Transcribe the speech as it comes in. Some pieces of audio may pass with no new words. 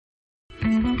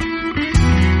You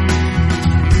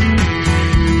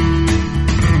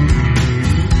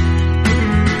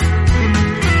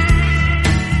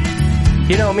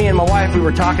know, me and my wife, we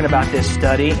were talking about this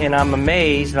study, and I'm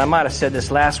amazed, and I might have said this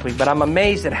last week, but I'm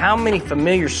amazed at how many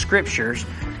familiar scriptures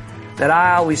that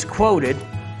I always quoted.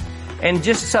 And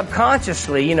just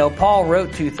subconsciously, you know, Paul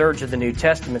wrote 2/3 of the New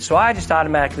Testament, so I just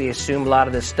automatically assumed a lot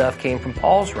of this stuff came from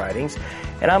Paul's writings.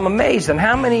 And I'm amazed on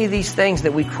how many of these things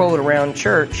that we quote around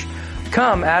church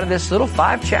come out of this little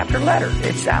 5-chapter letter.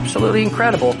 It's absolutely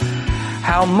incredible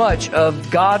how much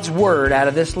of God's Word out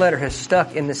of this letter has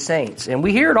stuck in the saints. And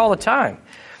we hear it all the time,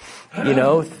 you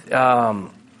know,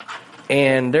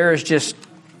 and there's just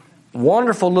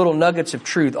wonderful little nuggets of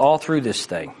truth all through this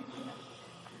thing.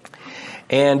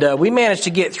 And we managed to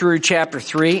get through chapter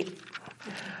 3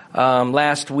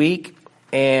 last week.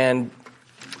 And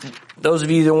those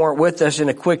of you that weren't with us, in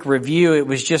a quick review, it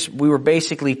was just, we were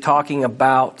basically talking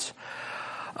about,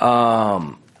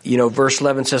 you know, verse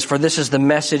 11 says, "For this is the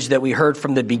message that we heard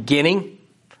from the beginning,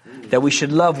 that we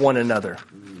should love one another."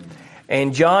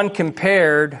 And John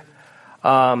compared,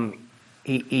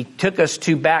 he took us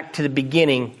back to the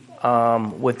beginning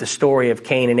with the story of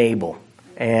Cain and Abel.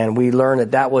 And we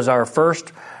learned that was our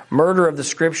first murder of the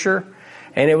Scripture,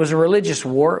 and it was a religious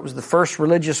war. It was the first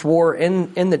religious war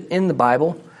in the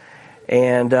Bible.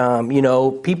 And you know,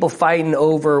 people fighting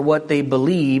over what they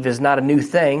believe is not a new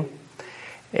thing.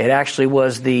 It actually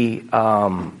was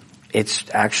it's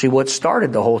actually what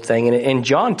started the whole thing. And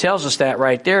John tells us that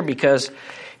right there, because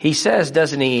he says,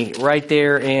 doesn't he, right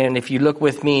there, and if you look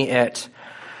with me at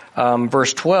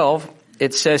verse 12,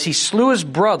 it says, he slew his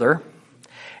brother,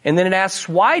 and then it asks,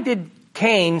 why did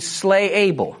Cain slay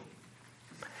Abel?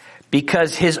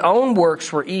 Because his own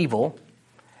works were evil,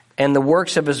 and the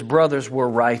works of his brothers were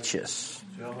righteous.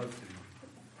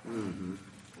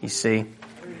 You see?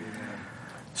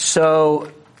 So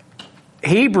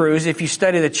Hebrews, if you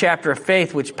study the chapter of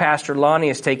faith, which Pastor Lonnie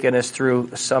has taken us through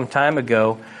some time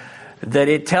ago, that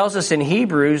it tells us in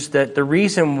Hebrews that the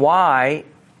reason why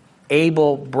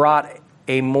Abel brought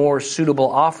a more suitable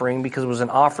offering, because it was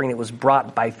an offering that was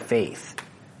brought by faith.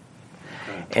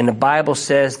 And the Bible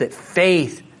says that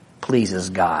faith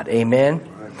pleases God. Amen?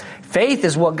 Faith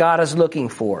is what God is looking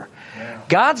for.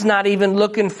 God's not even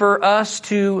looking for us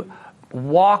to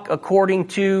walk according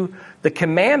to the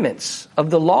commandments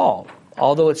of the law.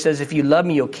 Although it says, if you love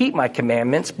me, you'll keep my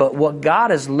commandments. But what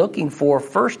God is looking for,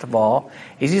 first of all,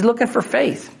 is he's looking for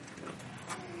faith.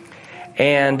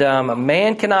 And a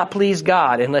man cannot please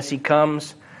God unless he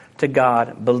comes to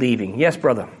God believing. Yes,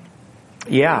 brother?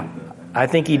 Yeah, I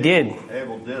think he did.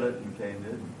 Abel did it and Cain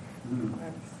didn't.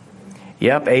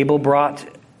 Yep, Abel brought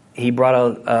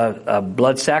a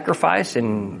blood sacrifice,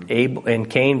 and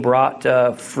Cain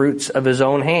brought fruits of his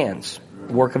own hands,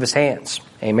 work of his hands.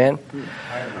 Amen?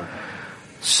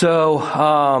 So,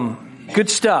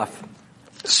 good stuff.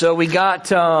 So we got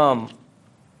through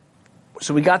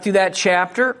that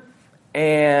chapter,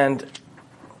 and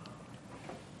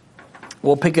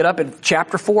we'll pick it up at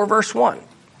chapter 4, verse 1.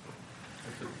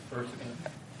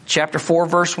 Chapter 4,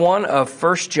 verse 1 of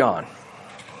 1 John.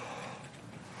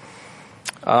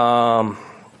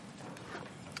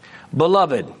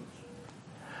 Beloved,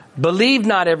 believe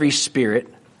not every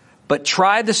spirit, but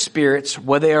try the spirits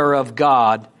whether they are of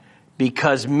God,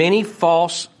 because many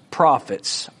false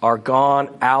prophets are gone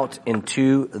out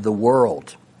into the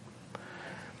world.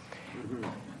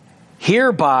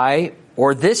 Hereby,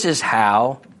 or this is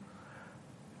how,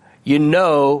 you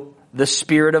know the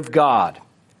Spirit of God.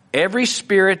 Every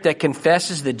spirit that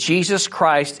confesses that Jesus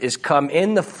Christ is come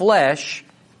in the flesh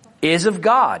is of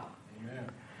God. Amen.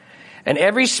 And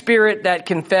every spirit that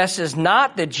confesses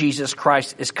not that Jesus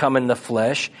Christ is come in the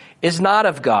flesh is not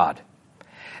of God.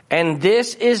 And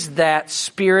this is that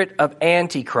spirit of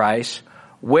Antichrist,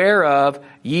 whereof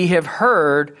ye have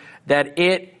heard that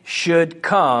it should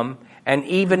come, and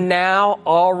even now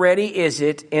already is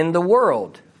it in the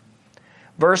world.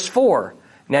 Verse 4,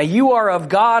 now you are of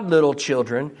God, little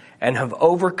children, and have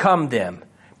overcome them,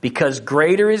 because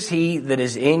greater is he that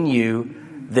is in you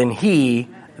than he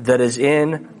that is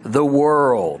in the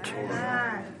world.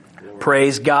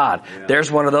 Praise God. There's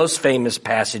one of those famous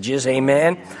passages.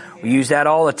 Amen. We use that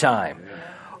all the time.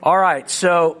 All right,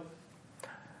 so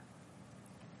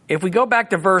if we go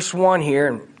back to verse 1 here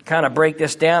and kind of break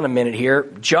this down a minute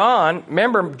here, John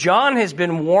has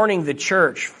been warning the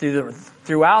church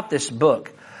throughout this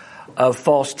book of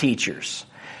false teachers.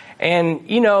 And,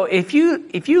 you know, if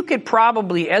you could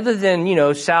probably, other than, you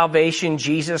know, salvation,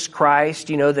 Jesus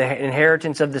Christ, you know, the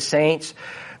inheritance of the saints,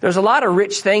 there's a lot of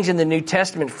rich things in the New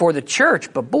Testament for the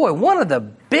church. But boy, one of the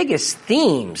biggest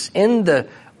themes in the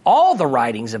all the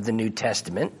writings of the New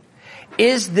Testament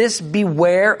is this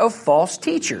beware of false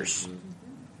teachers.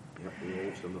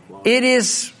 It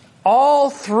is all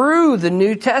through the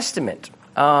New Testament.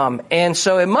 And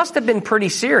so it must have been pretty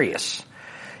serious.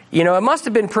 You know, it must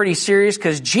have been pretty serious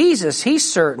because Jesus, he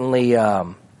certainly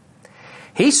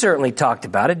talked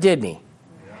about it, didn't he?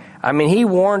 I mean, he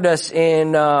warned us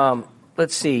in,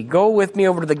 let's see, go with me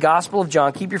over to the Gospel of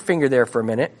John. Keep your finger there for a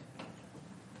minute.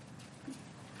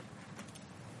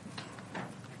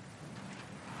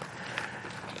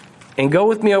 And go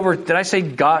with me over, did I say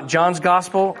John's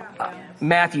Gospel?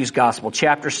 Matthew's Gospel,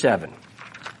 chapter 7.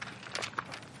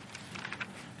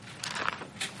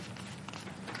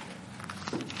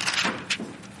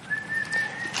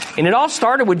 And it all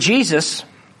started with Jesus.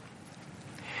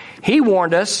 He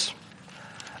warned us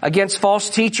against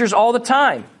false teachers all the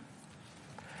time.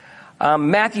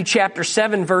 Matthew chapter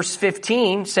 7, verse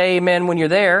 15. Say amen when you're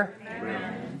there.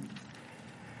 Amen.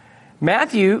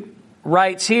 Matthew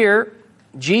writes here,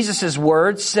 Jesus'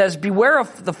 words says, beware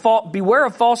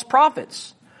of false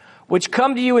prophets, which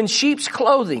come to you in sheep's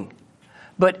clothing,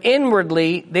 but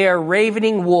inwardly they are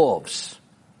ravening wolves.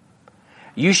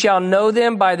 You shall know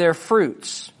them by their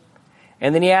fruits.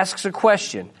 And then he asks a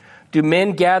question. Do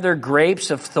men gather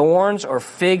grapes of thorns or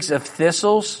figs of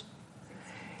thistles?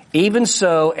 Even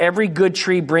so, every good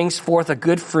tree brings forth a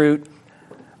good fruit,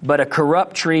 but a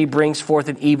corrupt tree brings forth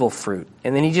an evil fruit.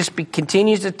 And then he just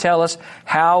continues to tell us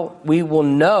how we will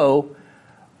know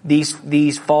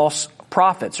these false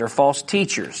prophets or false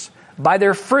teachers. By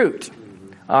their fruit.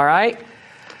 All right?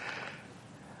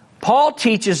 Paul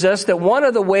teaches us that one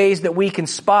of the ways that we can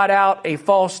spot out a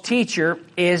false teacher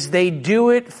is they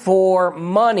do it for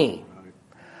money.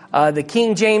 The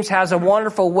King James has a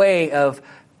wonderful way of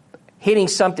hitting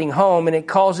something home, and it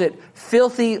calls it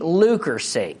filthy lucre's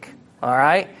sake. All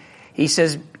right? He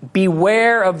says,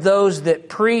 beware of those that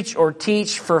preach or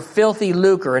teach for filthy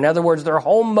lucre. In other words, their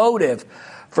whole motive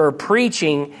for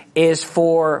preaching is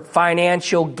for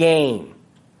financial gain.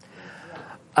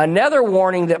 Another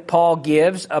warning that Paul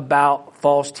gives about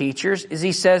false teachers is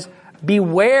he says,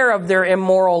 beware of their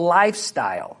immoral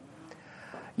lifestyle.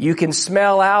 You can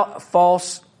smell out a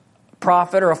false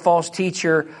prophet or a false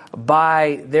teacher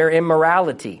by their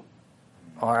immorality.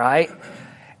 All right?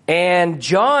 And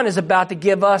John is about to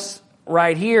give us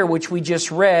right here, which we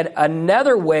just read,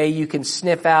 another way you can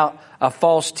sniff out a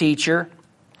false teacher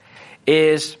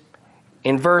is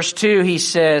in verse 2, he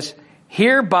says,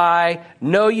 hereby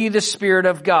know you the Spirit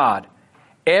of God.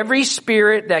 Every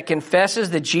spirit that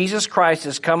confesses that Jesus Christ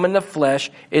has come in the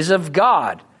flesh is of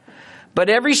God. But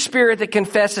every spirit that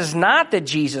confesses not that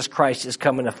Jesus Christ has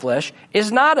come in the flesh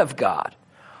is not of God.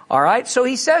 All right? So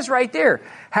he says right there,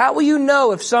 how will you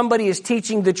know if somebody is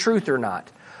teaching the truth or not?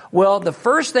 Well, the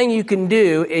first thing you can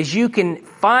do is you can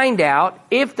find out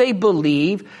if they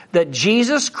believe that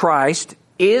Jesus Christ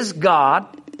is God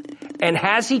and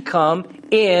has he come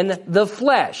in the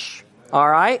flesh. All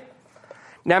right?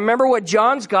 Now remember what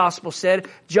John's gospel said.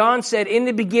 John said, in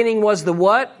the beginning was the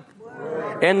what?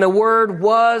 Word. And the Word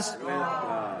was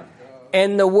God.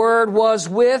 And the Word was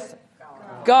with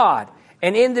God.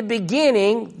 And in the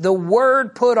beginning, the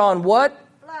Word put on what?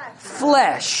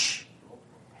 Flesh.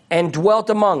 And dwelt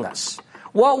among us.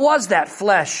 What was that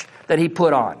flesh that he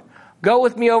put on? Go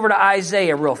with me over to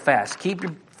Isaiah real fast. Keep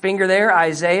your finger there,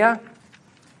 Isaiah.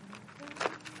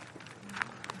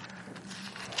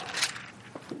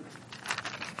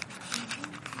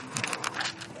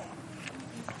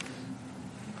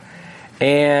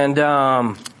 And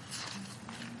I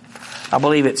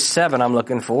believe it's 7 I'm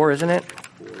looking for, isn't it?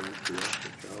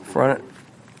 Front.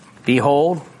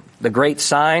 Behold, the great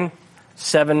sign,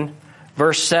 7,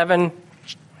 verse 7.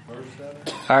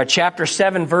 Chapter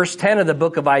 7, verse 10 of the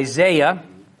book of Isaiah.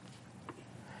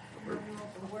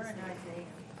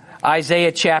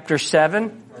 Isaiah chapter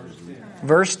 7,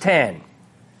 verse 10.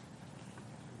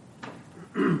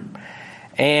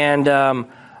 And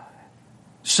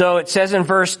so it says in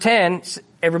verse 10,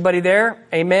 everybody there?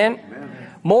 Amen?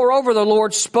 Amen. Moreover, the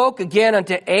Lord spoke again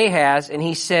unto Ahaz, and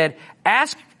he said,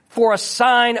 ask for a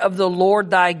sign of the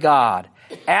Lord thy God.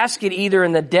 Ask it either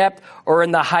in the depth or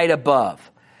in the height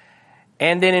above.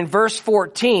 And then in verse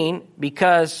 14,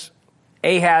 because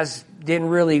Ahaz didn't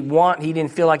really want, he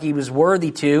didn't feel like he was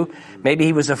worthy to, maybe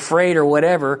he was afraid or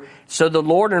whatever. So the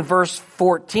Lord in verse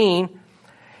 14,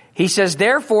 he says,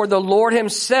 therefore the Lord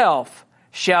himself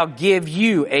shall give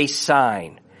you a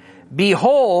sign.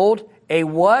 Behold, a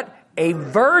what? A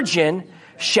virgin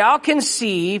shall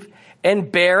conceive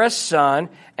and bear a son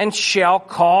and shall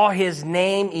call his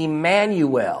name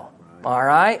Emmanuel. All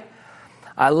right?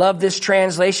 I love this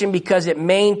translation because it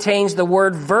maintains the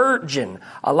word virgin.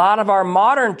 A lot of our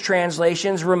modern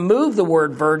translations remove the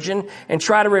word virgin and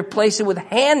try to replace it with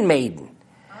handmaiden.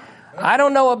 I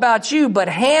don't know about you, but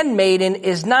handmaiden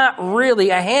is not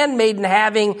really, a handmaiden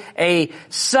having a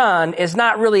son is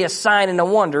not really a sign and a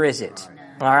wonder, is it?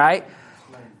 All right?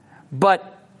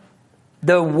 But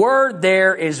the word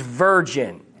there is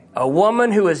virgin. A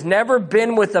woman who has never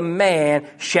been with a man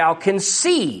shall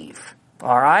conceive.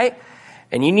 All right?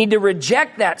 And you need to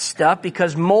reject that stuff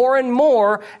because more and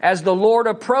more as the Lord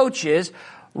approaches,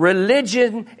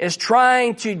 religion is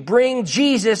trying to bring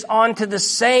Jesus onto the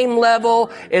same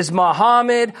level as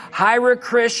Muhammad, Hare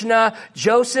Krishna,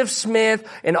 Joseph Smith,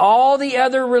 and all the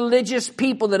other religious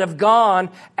people that have gone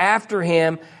after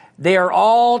him. They are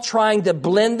all trying to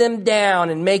blend them down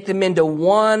and make them into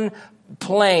one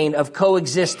plane of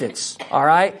coexistence. All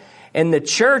right? And the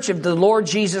church of the Lord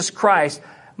Jesus Christ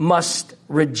must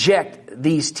reject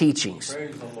these teachings.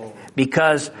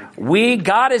 Because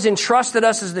God has entrusted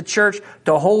us as the church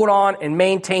to hold on and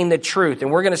maintain the truth.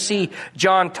 And we're going to see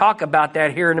John talk about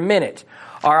that here in a minute.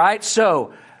 All right.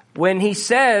 So when he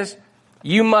says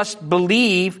you must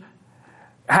believe,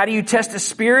 how do you test the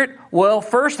spirit? Well,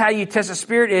 first, how you test the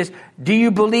spirit is, do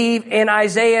you believe in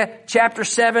Isaiah chapter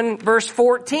 7, verse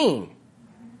 14?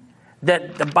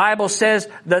 That the Bible says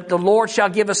that the Lord shall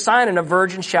give a sign and a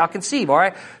virgin shall conceive. All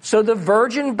right. So the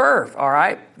virgin birth. All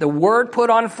right. The word put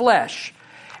on flesh.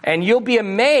 And you'll be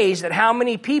amazed at how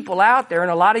many people out there, and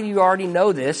a lot of you already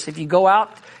know this, if you go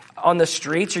out on the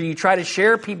streets or you try to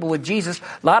share people with Jesus,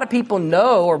 a lot of people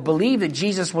know or believe that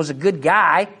Jesus was a good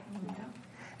guy.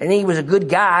 And he was a good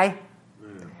guy.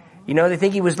 You know, they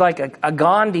think he was like a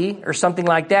Gandhi or something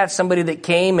like that. Somebody that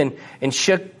came and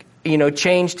shook,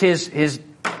 changed his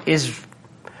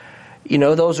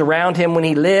those around him when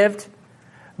he lived.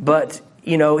 But,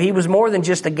 he was more than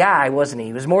just a guy, wasn't he?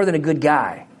 He was more than a good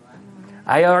guy.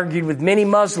 I argued with many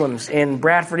Muslims in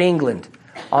Bradford, England,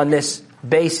 on this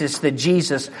basis that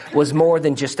Jesus was more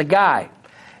than just a guy.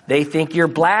 They think you're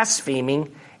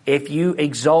blaspheming if you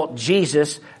exalt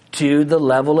Jesus to the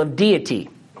level of deity.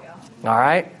 All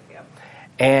right?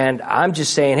 And I'm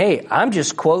just saying, hey, I'm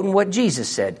just quoting what Jesus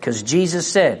said, because Jesus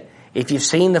said, if you've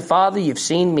seen the Father, you've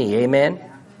seen me. Amen?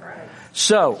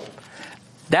 So,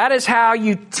 that is how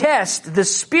you test the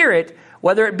Spirit,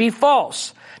 whether it be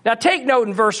false. Now, take note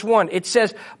in verse 1. It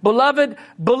says, Beloved,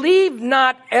 believe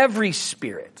not every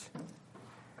spirit.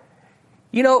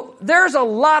 There's a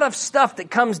lot of stuff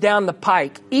that comes down the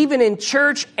pike, even in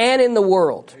church and in the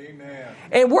world. Amen.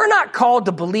 And we're not called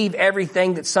to believe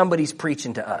everything that somebody's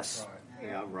preaching to us.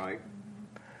 Yeah, right.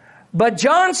 But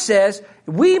John says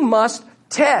we must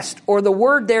test, or the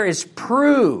word there is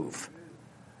prove.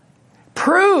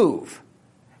 Prove.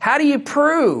 How do you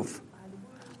prove?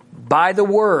 By the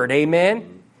word. Amen.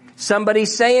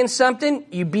 Somebody's saying something,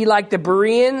 you be like the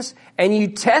Bereans, and you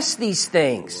test these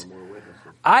things.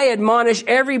 I admonish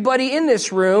everybody in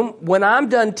this room, when I'm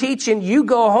done teaching, you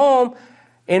go home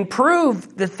and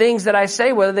prove the things that I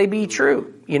say, whether they be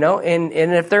true. And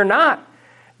if they're not,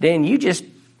 then you just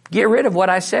get rid of what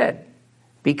I said.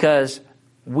 Because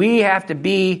we have to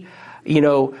be,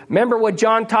 remember what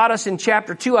John taught us in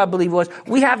chapter 2, I believe was,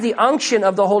 we have the unction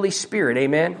of the Holy Spirit.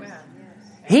 Amen.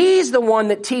 He's the one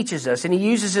that teaches us, and he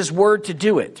uses his word to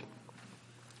do it.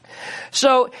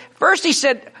 So first he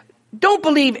said, don't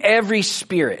believe every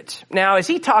spirit. Now, is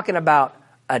he talking about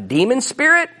a demon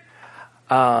spirit?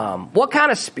 What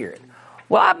kind of spirit?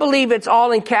 Well, I believe it's all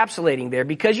encapsulating there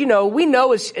because, we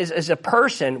know as a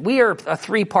person, we are a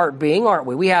three-part being, aren't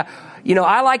we? We have,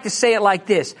 I like to say it like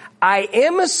this. I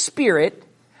am a spirit,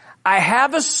 I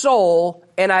have a soul,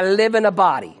 and I live in a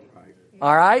body.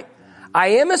 All right? I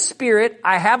am a spirit,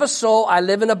 I have a soul, I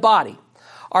live in a body.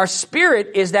 Our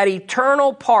spirit is that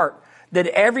eternal part that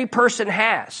every person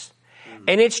has.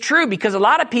 And it's true because a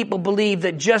lot of people believe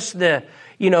that just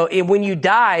when you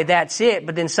die, that's it.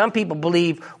 But then some people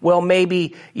believe, well,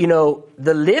 maybe, the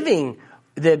living,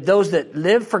 those that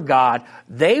live for God,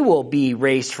 they will be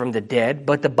raised from the dead.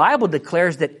 But the Bible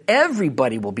declares that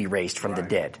everybody will be raised from the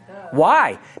dead.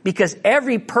 Why? Because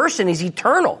every person is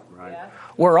eternal.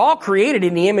 We're all created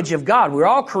in the image of God. We're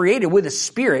all created with a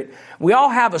spirit. We all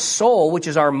have a soul, which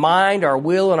is our mind, our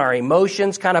will, and our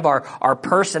emotions, kind of our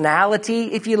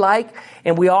personality, if you like.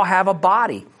 And we all have a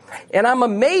body. And I'm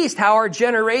amazed how our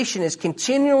generation is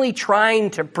continually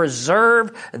trying to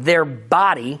preserve their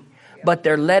body, but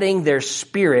they're letting their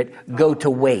spirit go to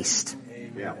waste.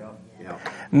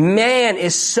 Man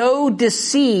is so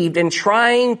deceived in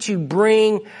trying to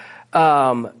bring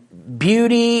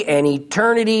beauty and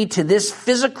eternity to this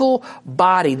physical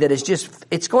body that is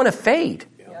it's going to fade.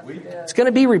 It's going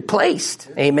to be replaced.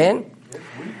 Amen.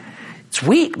 It's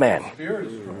weak, man.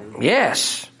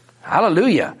 Yes.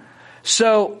 Hallelujah.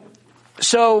 So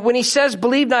when he says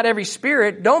believe not every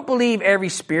spirit, don't believe every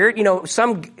spirit. You know,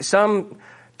 some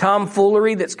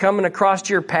tomfoolery that's coming across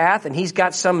your path and he's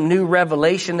got some new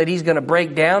revelation that he's going to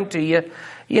break down to you.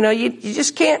 You know, you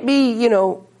just can't be, you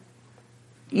know,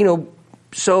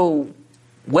 so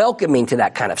welcoming to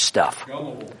that kind of stuff.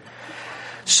 Gullible.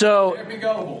 So, Can't be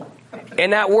gullible.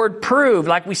 and that word prove,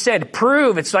 like we said,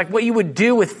 prove, it's like what you would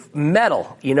do with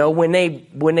metal, you know, when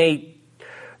they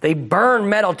burn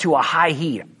metal to a high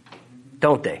heat,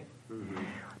 don't they?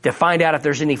 To find out if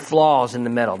there's any flaws in the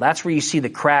metal. That's where you see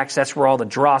the cracks. That's where all the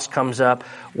dross comes up,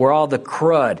 where all the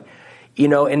crud, you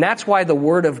know, and that's why the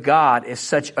Word of God is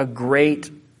such a great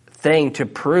thing to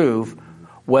prove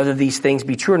whether these things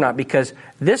be true or not, because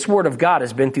this Word of God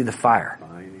has been through the fire.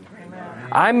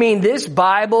 I mean, this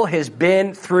Bible has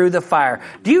been through the fire.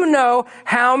 Do you know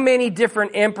how many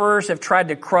different emperors have tried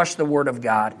to crush the Word of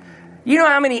God? You know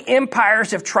how many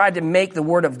empires have tried to make the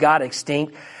Word of God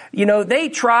extinct? You know, they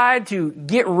tried to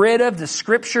get rid of the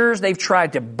Scriptures. They've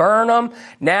tried to burn them.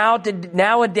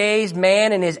 Nowadays,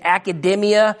 man in his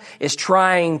academia is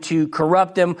trying to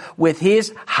corrupt them with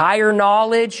his higher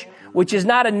knowledge, which is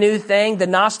not a new thing. The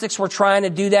Gnostics were trying to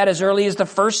do that as early as the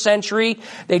first century.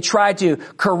 They tried to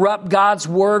corrupt God's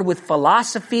Word with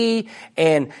philosophy.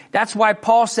 And that's why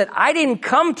Paul said, I didn't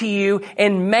come to you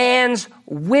in man's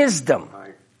wisdom,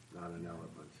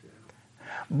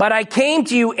 but I came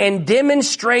to you in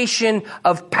demonstration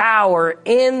of power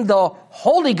in the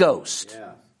Holy Ghost.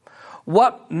 Yeah.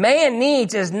 What man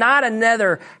needs is not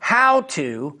another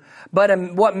how-to, but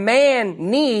what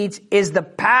man needs is the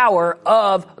power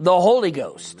of the Holy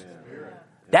Ghost. Amen.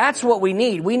 That's what we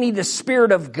need. We need the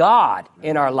Spirit of God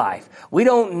in our life. We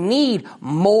don't need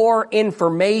more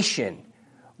information.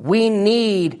 We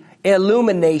need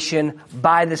illumination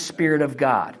by the Spirit of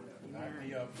God.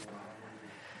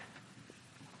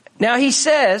 Now he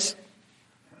says,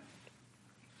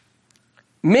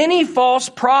 many false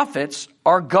prophets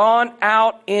are gone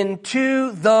out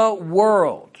into the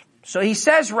world. So he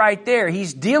says right there,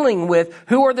 he's dealing with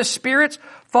who are the spirits?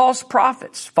 False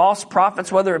prophets. False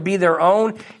prophets, whether it be their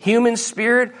own human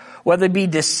spirit, whether it be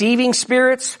deceiving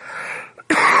spirits,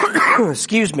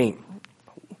 excuse me,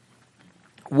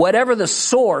 whatever the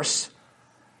source,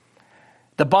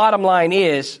 the bottom line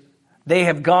is, they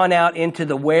have gone out into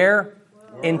the where?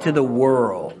 Into the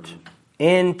world.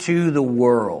 Into the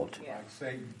world.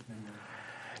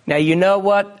 Now, you know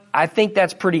what? I think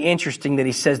that's pretty interesting that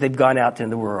he says they've gone out into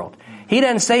the world. He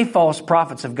doesn't say false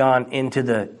prophets have gone into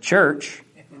the church.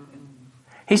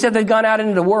 He said they've gone out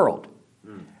into the world.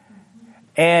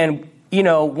 And, you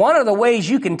know, one of the ways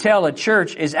you can tell a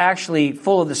church is actually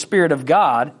full of the Spirit of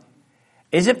God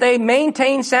is if they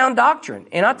maintain sound doctrine.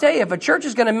 And I'll tell you, if a church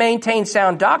is going to maintain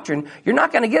sound doctrine, you're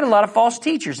not going to get a lot of false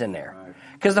teachers in there.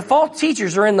 Because the false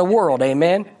teachers are in the world,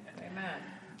 amen? Amen.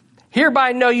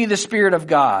 Hereby know you the Spirit of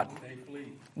God.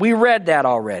 We read that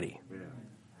already.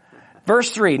 Verse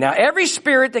 3, now every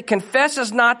spirit that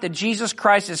confesses not that Jesus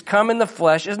Christ is come in the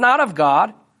flesh is not of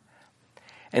God.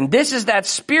 And this is that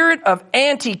spirit of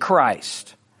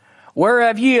Antichrist,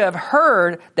 whereof you have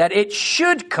heard that it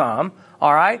should come.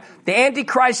 All right? The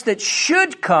Antichrist that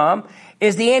should come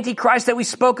is the Antichrist that we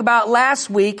spoke about last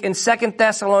week in 2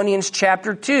 Thessalonians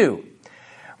chapter 2.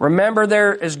 Remember,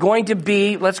 there is going to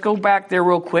be, let's go back there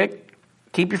real quick.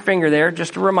 Keep your finger there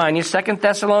just to remind you. 2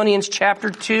 Thessalonians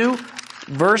chapter 2,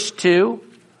 verse 2,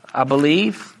 I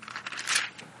believe.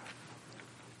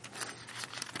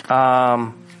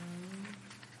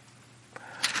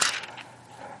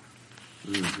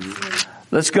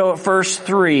 Let's go at verse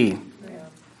 3.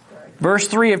 Verse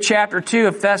 3 of chapter 2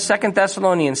 of 2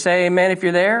 Thessalonians. Say amen if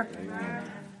you're there.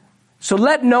 So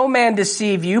let no man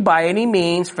deceive you by any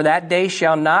means, for that day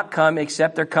shall not come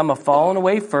except there come a falling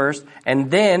away first,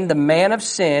 and then the man of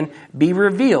sin be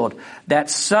revealed, that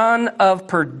son of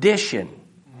perdition.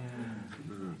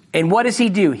 And what does he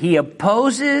do? He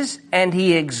opposes and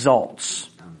he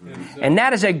exalts. And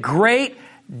that is a great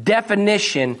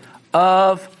definition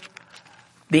of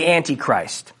the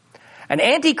Antichrist. An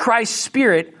Antichrist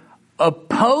spirit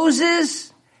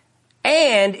opposes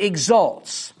and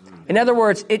exalts. In other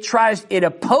words, it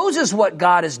opposes what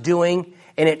God is doing,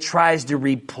 and it tries to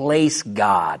replace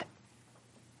God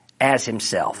as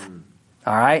himself.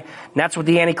 All right? And that's what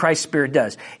the Antichrist spirit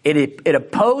does. It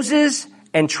opposes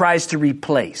and tries to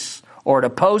replace, or it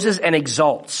opposes and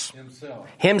exalts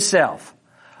himself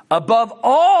above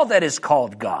all that is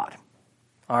called God.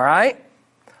 All right?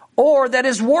 Or that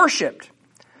is worshipped,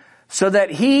 so that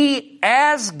he,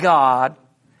 as God,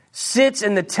 sits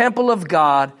in the temple of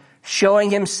God, showing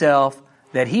himself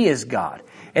that he is God.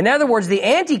 In other words, the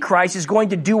Antichrist is going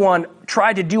to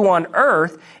try to do on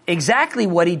earth exactly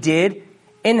what he did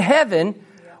in heaven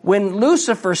when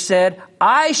Lucifer said,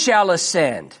 I shall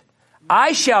ascend.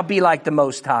 I shall be like the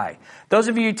Most High. Those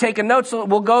of you taking notes,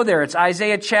 we'll go there. It's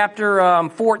Isaiah chapter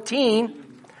 14.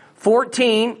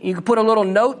 14, you can put a little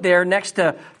note there next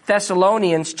to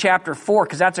Thessalonians chapter 4,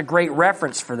 because that's a great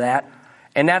reference for that.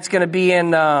 And that's going to be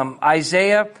in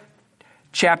Isaiah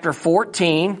chapter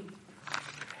 14.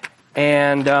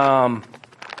 And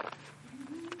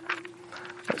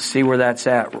let's see where that's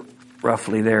at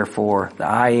roughly there for the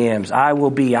I ams. I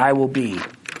will be, I will be.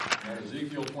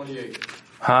 Ezekiel 28.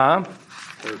 Huh?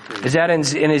 13. Is that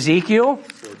in Ezekiel?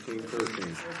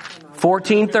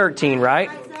 14:13, right?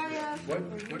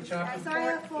 What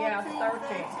chapter? Yeah,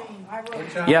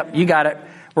 13. Yep, you got it.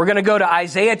 We're going to go to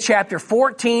Isaiah chapter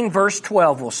 14, verse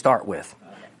 12 we'll start with.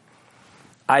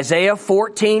 Isaiah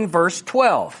 14, verse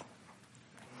 12.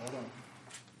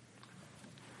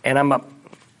 And I'm up.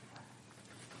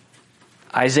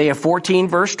 Isaiah 14,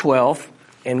 verse 12.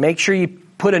 And make sure you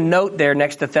put a note there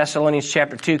next to Thessalonians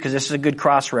chapter 2, because this is a good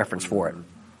cross-reference for it.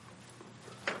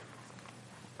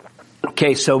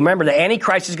 Okay, so remember, the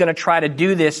Antichrist is going to try to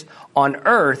do this on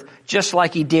earth just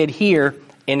like he did here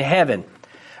in heaven.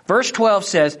 Verse 12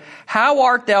 says, How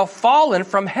art thou fallen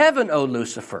from heaven, O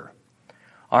Lucifer?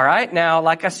 All right, now,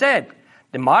 like I said,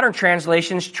 the modern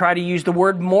translations try to use the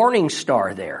word morning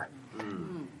star there.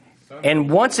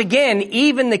 And once again,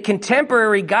 even the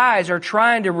contemporary guys are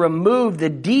trying to remove the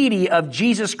deity of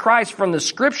Jesus Christ from the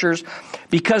scriptures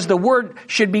because the word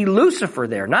should be Lucifer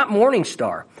there, not morning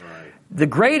star. The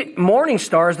great morning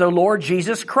star is the Lord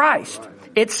Jesus Christ. Right.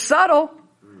 It's subtle,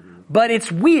 but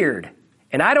it's weird.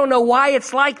 And I don't know why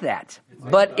it's like that,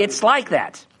 but it's like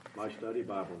that. My study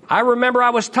Bible. I remember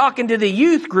I was talking to the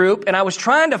youth group and I was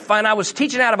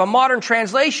teaching out of a modern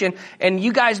translation, and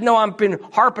you guys know I've been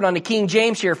harping on the King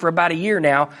James here for about a year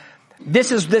now.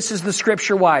 This is the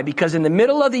scripture. Why? Because in the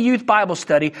middle of the youth Bible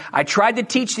study, I tried to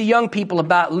teach the young people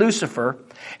about Lucifer,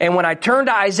 and when I turned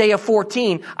to Isaiah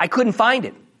 14, I couldn't find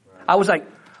it.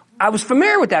 I was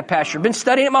familiar with that passage. I've been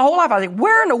studying it my whole life. I was like,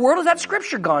 where in the world has that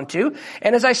scripture gone to?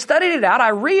 And as I studied it out, I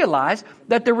realized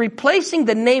that they're replacing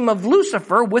the name of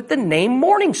Lucifer with the name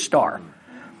Morning Star.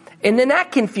 And then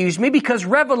that confused me because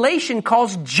Revelation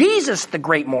calls Jesus the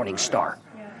great morning star.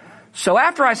 So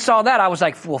after I saw that, I was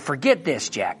like, well, forget this,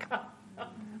 Jack.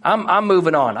 I'm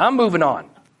moving on.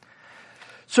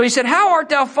 So he said, How art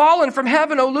thou fallen from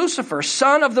heaven, O Lucifer,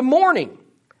 son of the morning?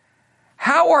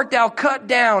 How art thou cut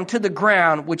down to the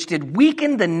ground, which did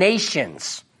weaken the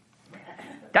nations?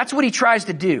 That's what he tries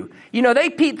to do. You know, they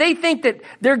think that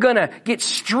they're going to get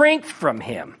strength from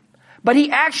him, but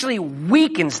he actually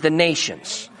weakens the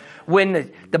nations.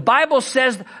 When the Bible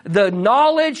says the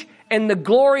knowledge and the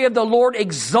glory of the Lord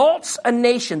exalts a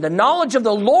nation, the knowledge of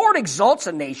the Lord exalts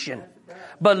a nation,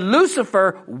 but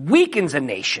Lucifer weakens a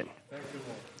nation.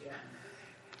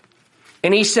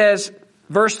 And he says,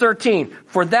 verse 13,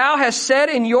 For thou hast said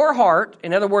in your heart,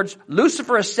 in other words,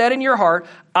 Lucifer has said in your heart,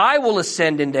 I will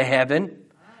ascend into heaven.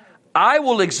 I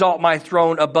will exalt my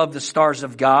throne above the stars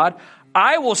of God.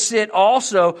 I will sit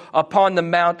also upon the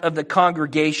mount of the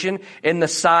congregation in the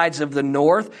sides of the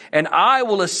north, and I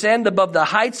will ascend above the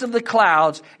heights of the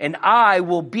clouds, and I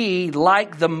will be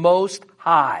like the Most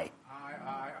High.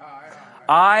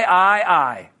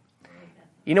 I.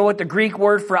 You know what the Greek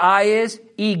word for I is?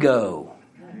 Ego.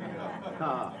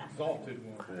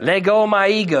 Let go of my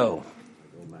ego.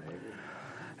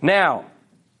 Now,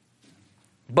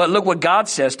 but look what God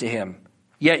says to him.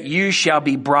 Yet you shall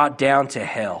be brought down to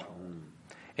hell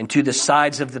and to the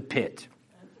sides of the pit.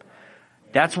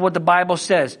 That's what the Bible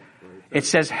says. It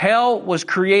says hell was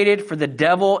created for the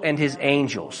devil and his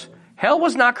angels. Hell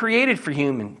was not created for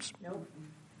humans.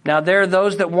 Now, there are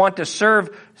those that want to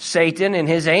serve Satan and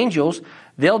his angels.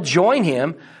 They'll join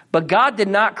him. But God did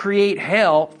not create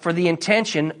hell for the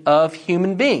intention of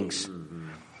human beings.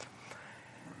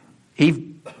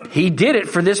 He did it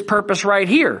for this purpose right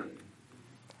here.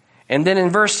 And then in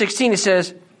verse 16 it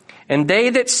says, And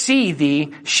they that see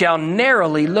thee shall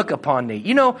narrowly look upon thee.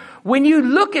 You know, when you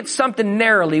look at something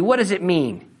narrowly, what does it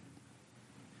mean?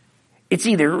 It's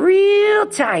either real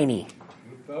tiny.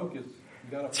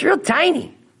 It's real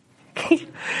tiny.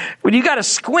 When you got to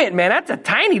squint, man, that's a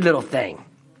tiny little thing.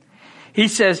 He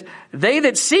says, They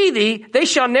that see thee, they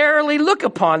shall narrowly look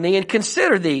upon thee and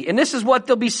consider thee. And this is what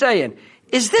they'll be saying.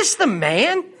 Is this the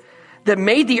man that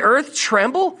made the earth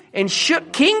tremble and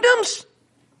shook kingdoms?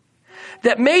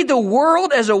 That made the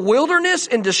world as a wilderness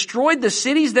and destroyed the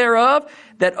cities thereof?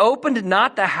 That opened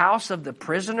not the house of the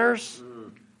prisoners?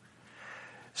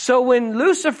 So when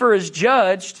Lucifer is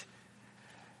judged,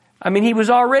 I mean, he was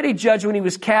already judged when he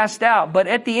was cast out. But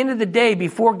at the end of the day,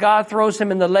 before God throws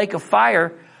him in the lake of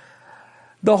fire,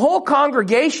 the whole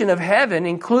congregation of heaven,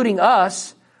 including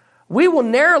us, we will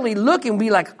narrowly look and be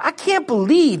like, I can't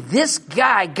believe this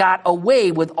guy got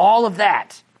away with all of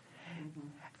that.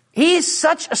 He's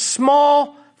such a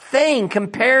small thing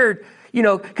compared,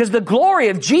 because the glory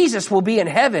of Jesus will be in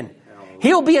heaven.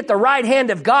 He'll be at the right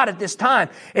hand of God at this time.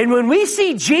 And when we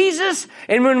see Jesus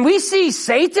and when we see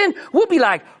Satan, we'll be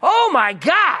like, oh my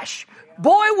gosh,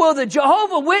 boy, will the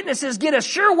Jehovah Witnesses get a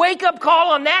sure wake-up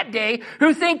call on that day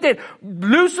who think that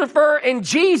Lucifer and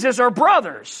Jesus are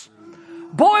brothers.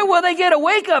 Boy, will they get a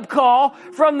wake-up call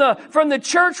from the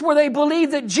church where they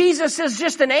believe that Jesus is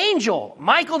just an angel,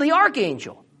 Michael the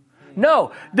archangel.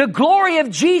 No, the glory of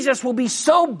Jesus will be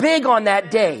so big on that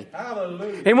day.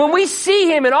 Hallelujah. And when we see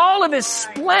him in all of his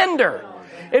splendor,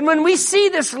 and when we see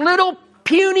this little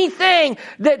puny thing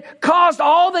that caused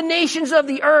all the nations of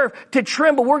the earth to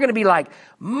tremble, we're going to be like,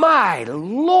 my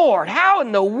Lord, how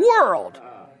in the world?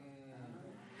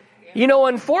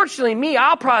 Unfortunately,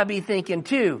 I'll probably be thinking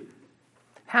too,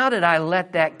 how did I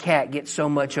let that cat get so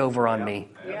much over on me?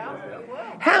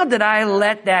 How did I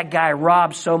let that guy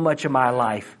rob so much of my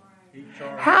life?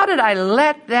 How did I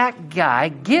let that guy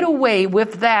get away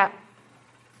with that?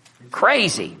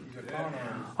 Crazy.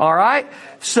 All right.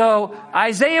 So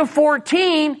Isaiah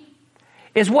 14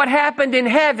 is what happened in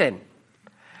heaven.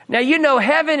 Now,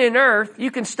 heaven and earth, you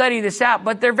can study this out,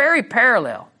 but they're very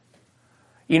parallel.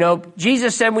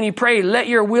 Jesus said when you pray, let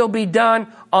your will be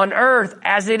done on earth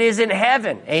as it is in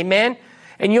heaven. Amen.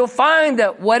 And you'll find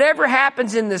that whatever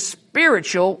happens in the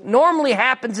spiritual normally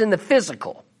happens in the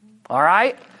physical. All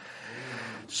right.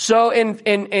 So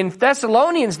in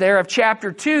Thessalonians there of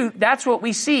chapter 2, that's what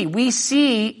we see. We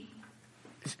see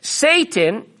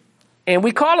Satan, and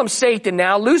we call him Satan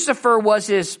now. Lucifer was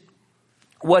his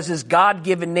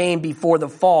God-given name before the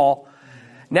fall.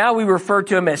 Now we refer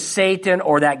to him as Satan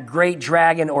or that great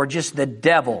dragon or just the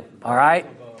devil. All right?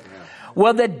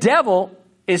 Well, the devil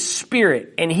is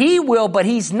spirit, and but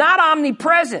he's not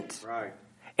omnipresent. Right.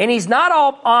 And he's not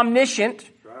all omniscient.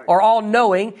 Or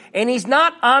all-knowing, and he's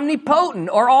not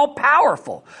omnipotent or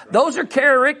all-powerful. Those are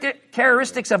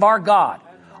characteristics of our God.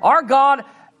 Our God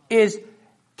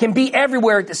can be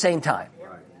everywhere at the same time.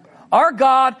 Our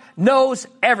God knows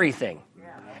everything.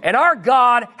 And our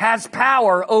God has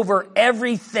power over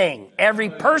everything. Every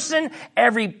person,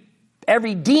 every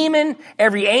demon,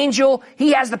 every angel,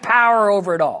 he has the power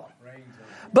over it all.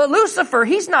 But Lucifer,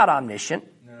 he's not omniscient.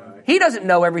 He doesn't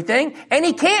know everything, and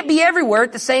he can't be everywhere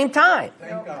at the same time.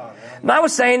 And I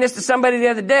was saying this to somebody the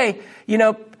other day,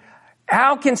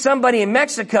 how can somebody in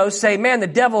Mexico say, man, the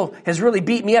devil has really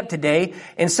beat me up today,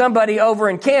 and somebody over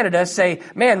in Canada say,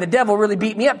 man, the devil really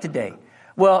beat me up today?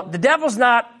 Well, the devil's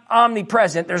not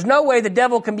omnipresent. There's no way the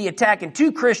devil can be attacking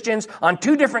two Christians on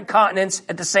two different continents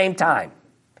at the same time.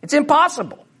 It's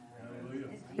impossible.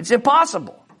 It's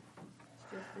impossible.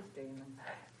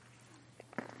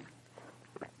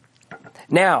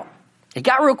 Now, it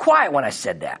got real quiet when I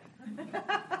said that.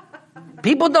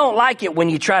 People don't like it when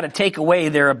you try to take away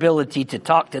their ability to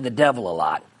talk to the devil a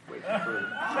lot.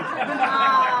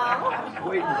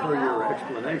 Waiting for your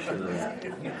explanation of that.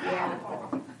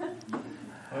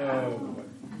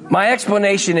 My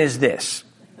explanation is this.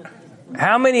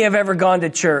 How many have ever gone to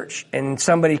church and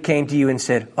somebody came to you and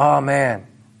said, oh man,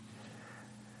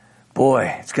 boy,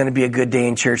 it's going to be a good day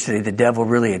in church today. The devil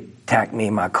really attacked me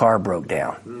and my car broke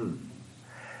down.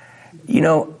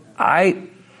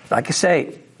 Like I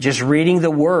say, just reading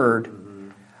the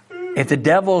word, if the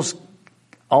devil's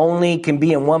only can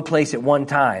be in one place at one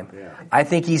time, I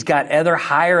think he's got other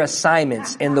higher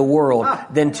assignments in the world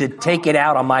than to take it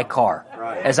out on my car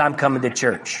as I'm coming to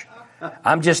church.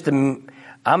 I'm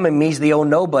a measly old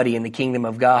nobody in the kingdom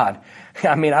of God.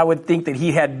 I mean, I would think that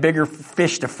he had bigger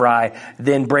fish to fry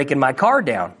than breaking my car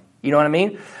down. You know what I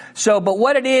mean? So, but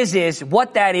what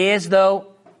that is though,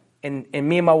 and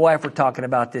me and my wife were talking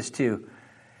about this too,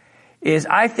 is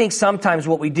I think sometimes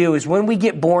what we do is when we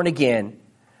get born again,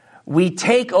 we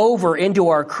take over into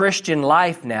our Christian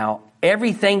life now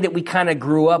everything that we kind of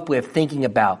grew up with thinking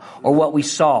about or what we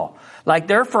saw. Like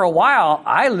there for a while,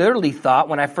 I literally thought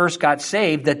when I first got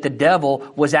saved that the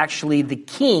devil was actually the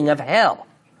king of hell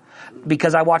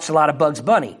because I watched a lot of Bugs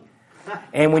Bunny.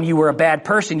 And when you were a bad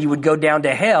person, you would go down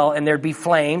to hell and there'd be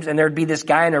flames and there'd be this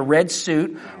guy in a red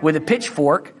suit with a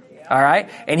pitchfork. All right.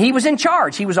 And he was in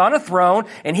charge. He was on a throne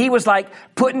and he was like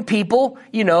putting people,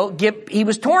 he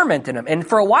was tormenting them. And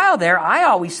for a while there, I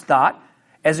always thought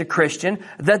as a Christian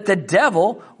that the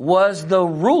devil was the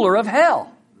ruler of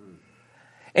hell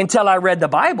until I read the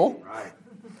Bible.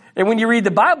 And when you read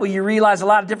the Bible, you realize a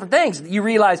lot of different things. You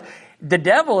realize the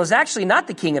devil is actually not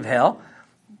the king of hell.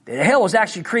 Hell was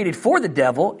actually created for the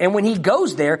devil. And when he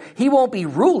goes there, he won't be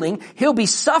ruling. He'll be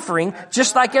suffering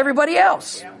just like everybody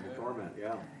else.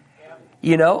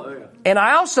 You know? And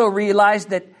I also realized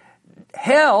that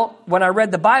hell, when I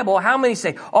read the Bible, how many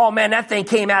say, oh man, that thing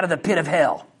came out of the pit of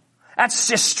hell. That's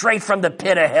just straight from the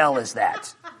pit of hell is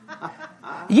that.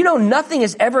 You know, nothing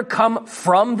has ever come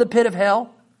from the pit of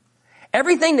hell.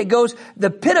 Everything that goes, the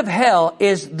pit of hell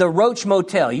is the Roach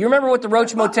Motel. You remember what the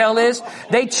Roach Motel is?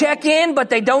 They check in, but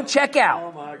they don't check out.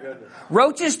 Oh my goodness.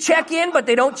 Roaches check in, but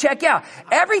they don't check out.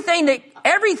 Everything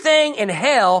in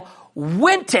hell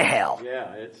went to hell.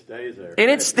 Yeah, it stays there.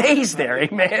 And it stays there,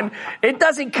 amen. It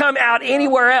doesn't come out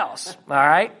anywhere else. All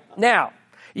right? Now,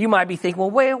 you might be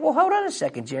thinking, well, hold on a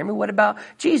second, Jeremy. What about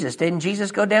Jesus? Didn't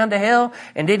Jesus go down to hell?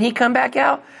 And didn't he come back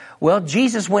out? Well,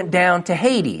 Jesus went down to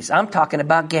Hades. I'm talking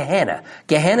about Gehenna.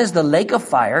 Gehenna is the lake of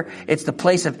fire. It's the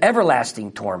place of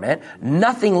everlasting torment.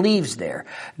 Nothing leaves there.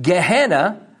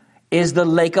 Gehenna is the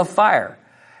lake of fire.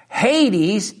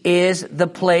 Hades is the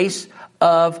place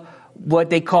of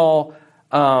what they call,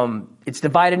 it's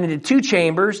divided into two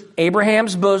chambers.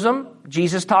 Abraham's bosom.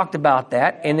 Jesus talked about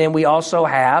that. And then we also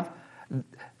have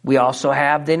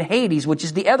then Hades, which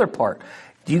is the other part.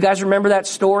 Do you guys remember that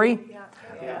story?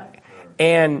 Yeah.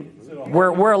 And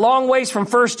we're a long ways from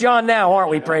 1 John now,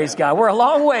 aren't we? Praise God. We're a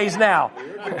long ways now.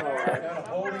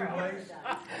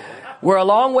 We're a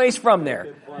long ways from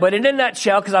there. But in a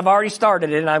nutshell, because I've already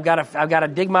started it and I've got to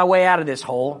dig my way out of this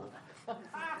hole.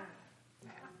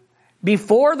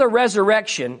 Before the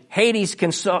resurrection, Hades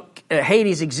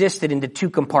existed into two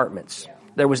compartments.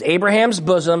 There was Abraham's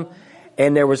bosom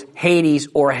and there was Hades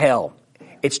or hell.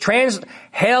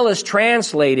 Hell is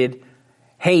translated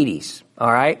Hades.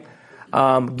 All right.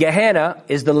 Gehenna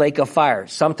is the lake of fire.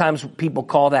 Sometimes people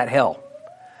call that hell.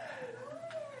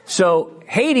 So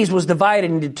Hades was divided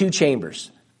into two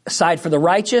chambers, a side for the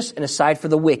righteous and a side for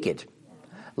the wicked.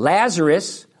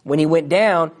 Lazarus, when he went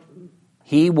down,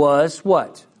 he was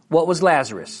what? What was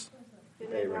Lazarus?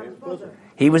 Abraham's bosom.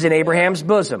 He was in Abraham's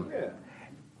bosom.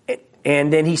 Yeah.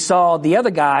 And then he saw the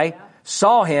other guy,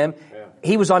 saw him.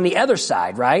 He was on the other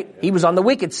side, right? He was on the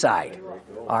wicked side.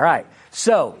 All right.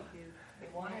 So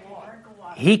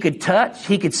he could touch,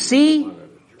 he could see,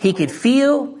 he could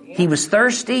feel, he was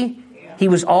thirsty, he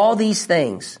was all these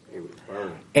things.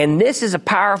 And this is a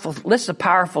powerful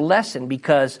lesson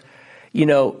because, you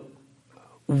know,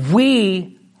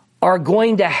 we are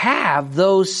going to have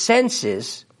those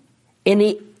senses in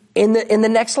the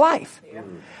next life.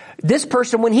 This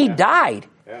person, when he died,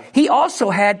 he also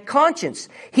had conscience.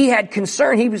 He had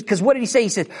concern. Because what did he say? He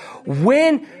said,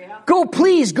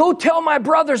 please go tell my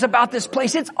brothers about this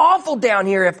place. It's awful down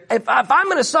here. If I'm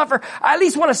going to suffer, I at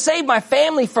least want to save my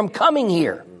family from coming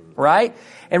here. Right?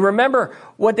 And remember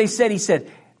what they said. He said,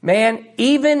 man,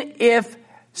 even if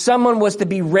someone was to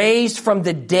be raised from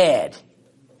the dead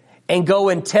and go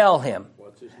and tell him,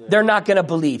 they're not going to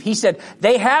believe. He said,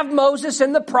 they have Moses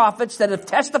and the prophets that have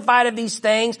testified of these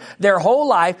things their whole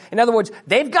life. In other words,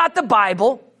 they've got the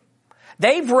Bible.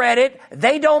 They've read it.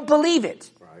 They don't believe it.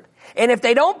 And if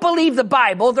they don't believe the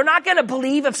Bible, they're not going to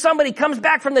believe if somebody comes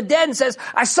back from the dead and says,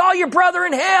 I saw your brother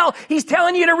in hell. He's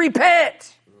telling you to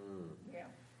repent.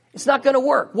 It's not going to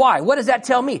work. Why? What does that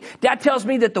tell me? That tells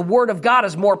me that the Word of God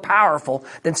is more powerful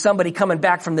than somebody coming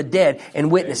back from the dead and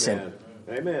witnessing.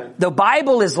 Amen. The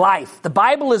Bible is life. The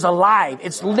Bible is alive.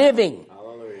 It's living.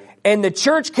 Hallelujah. And the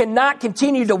church cannot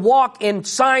continue to walk in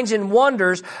signs and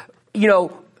wonders. You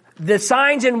know, the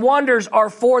signs and wonders are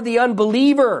for the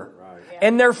unbeliever.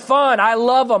 And they're fun. I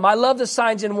love them. I love the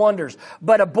signs and wonders.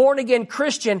 But a born-again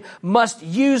Christian must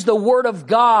use the Word of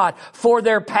God for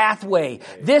their pathway.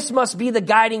 This must be the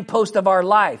guiding post of our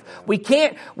life. We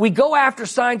go after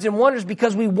signs and wonders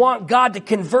because we want God to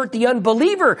convert the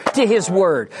unbeliever to His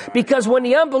Word. Because when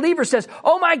the unbeliever says,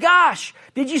 oh my gosh,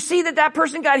 did you see that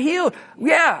person got healed?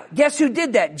 Yeah. Guess who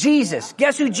did that? Jesus.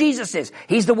 Guess who Jesus is?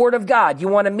 He's the Word of God. You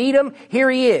want to meet Him? Here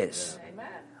He is.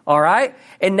 All right?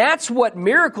 And that's what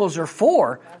miracles are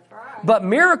for. But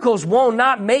miracles will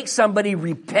not make somebody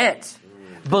repent.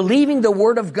 Believing the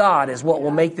Word of God is what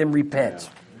will make them repent.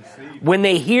 When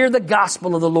they hear the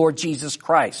gospel of the Lord Jesus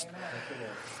Christ.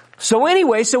 So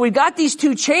anyway, so we've got these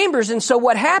two chambers. And so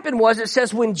what happened was, it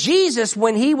says when Jesus,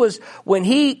 when he was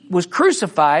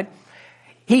crucified,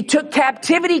 He took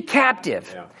captivity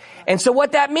captive. And so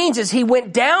what that means is He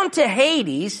went down to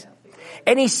Hades.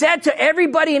 And He said to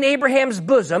everybody in Abraham's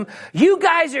bosom, you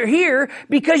guys are here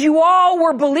because you all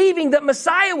were believing that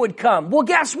Messiah would come. Well,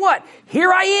 guess what?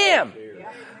 Here I am.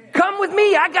 Come with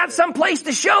me. I got some place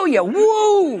to show you.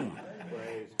 Woo!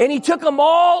 And he took them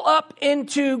all up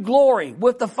into glory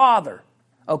with the Father.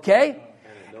 Okay?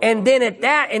 And then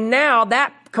now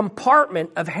that compartment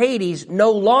of Hades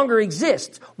no longer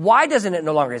exists. Why doesn't it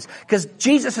no longer exist? Because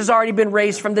Jesus has already been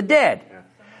raised from the dead.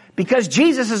 Because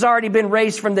Jesus has already been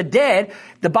raised from the dead,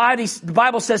 the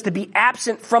Bible says to be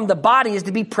absent from the body is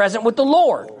to be present with the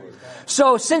Lord.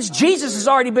 So since Jesus has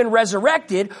already been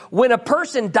resurrected, when a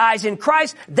person dies in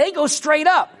Christ, they go straight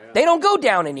up. They don't go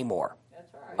down anymore.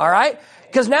 All right?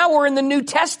 Because now we're in the New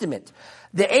Testament.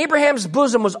 The Abraham's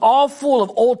bosom was all full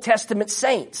of Old Testament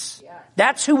saints.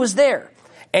 That's who was there.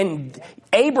 And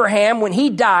Abraham, when he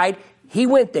died, he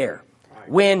went there.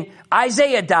 When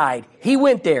Isaiah died, he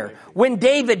went there. When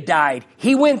David died,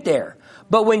 he went there.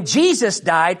 But when Jesus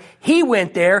died, he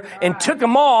went there and took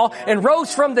them all and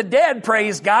rose from the dead,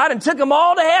 praise God, and took them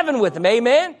all to heaven with him.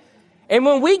 Amen. And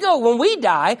when we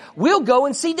die, we'll go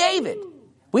and see David.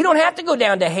 We don't have to go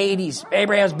down to Hades,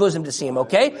 Abraham's bosom, to see him,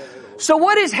 okay? So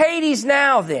what is Hades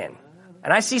now then?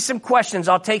 And I see some questions.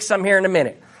 I'll take some here in a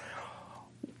minute.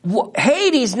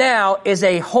 Hades now is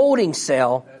a holding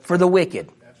cell for the wicked.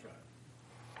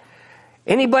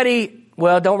 Anybody,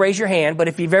 well, don't raise your hand, but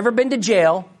if you've ever been to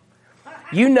jail,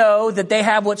 you know that they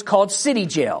have what's called city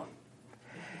jail.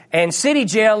 And city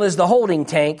jail is the holding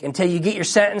tank until you get your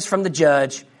sentence from the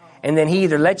judge, and then he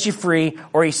either lets you free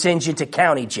or he sends you to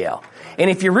county jail. And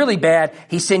if you're really bad,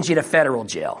 he sends you to federal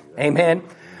jail. Amen?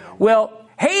 Well,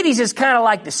 Hades is kind of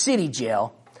like the city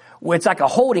jail, where it's like a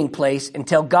holding place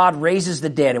until God raises the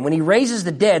dead. And when he raises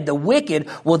the dead, the wicked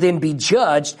will then be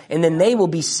judged, and then they will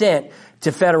be sent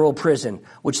to federal prison,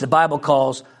 which the Bible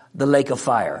calls the lake of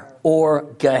fire,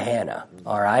 or Gehenna.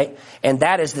 All right? And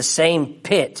that is the same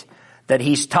pit that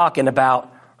he's talking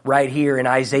about right here in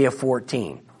Isaiah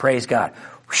 14. Praise God.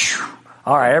 Whew.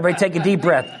 All right, everybody take a deep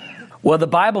breath. Well, the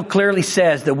Bible clearly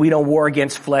says that we don't war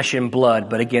against flesh and blood,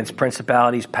 but against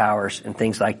principalities, powers, and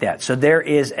things like that. So there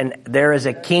is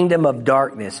a kingdom of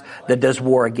darkness that does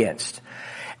war against.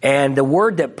 And the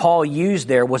word that Paul used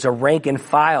there was a rank and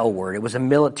file word. It was a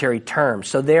military term.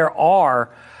 So there are,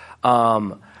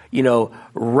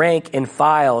 rank and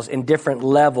files in different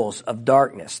levels of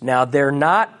darkness. Now they're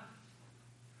not.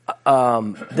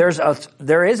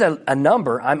 There is a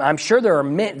number. I'm sure there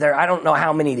are. I don't know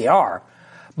how many they are,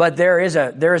 but there is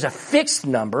a fixed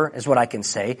number, is what I can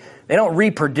say. They don't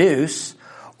reproduce,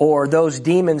 or those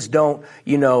demons don't.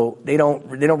 They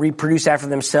don't reproduce after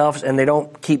themselves, and they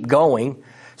don't keep going.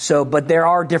 So, but there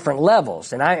are different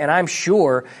levels, and I'm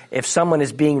sure if someone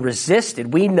is being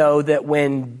resisted, we know that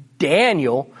when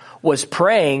Daniel was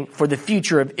praying for the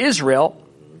future of Israel,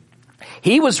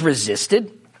 he was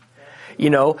resisted.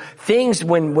 Things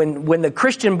when the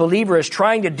Christian believer is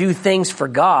trying to do things for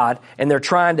God, and they're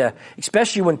trying to,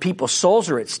 especially when people's souls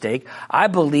are at stake, I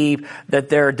believe that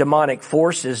there are demonic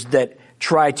forces that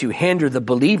try to hinder the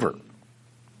believer.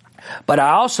 But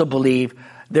I also believe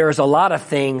there's a lot of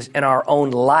things in our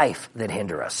own life that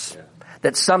hinder us,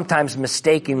 that sometimes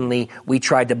mistakenly we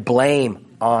try to blame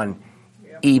on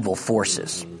evil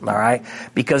forces, all right?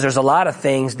 Because there's a lot of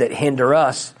things that hinder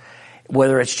us,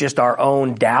 whether it's just our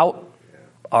own doubt,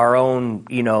 our own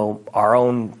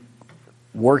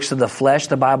works of the flesh,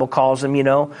 the Bible calls them,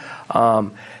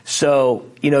 So,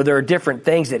 there are different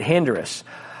things that hinder us.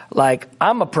 Like,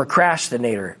 I'm a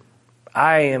procrastinator.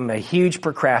 I am a huge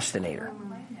procrastinator.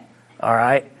 All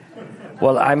right?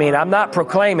 Well, I mean, I'm not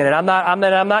proclaiming it. I'm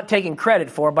not taking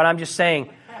credit for it, but I'm just saying.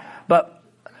 But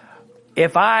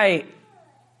if I'm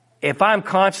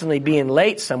constantly being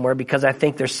late somewhere because I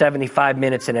think there's 75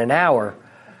 minutes in an hour,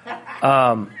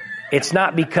 it's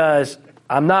not because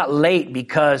I'm not late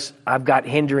because I've got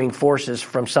hindering forces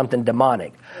from something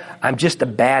demonic. I'm just a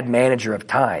bad manager of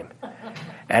time.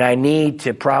 And I need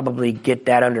to probably get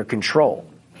that under control.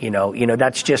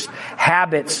 That's just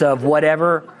habits of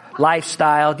whatever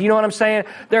lifestyle. Do you know what I'm saying?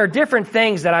 There are different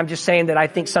things that I'm just saying that I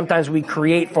think sometimes we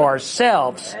create for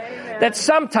ourselves that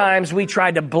sometimes we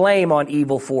try to blame on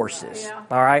evil forces.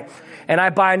 All right? And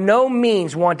I by no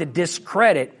means want to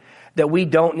discredit that we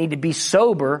don't need to be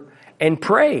sober and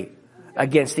pray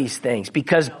against these things,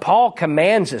 because Paul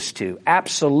commands us to,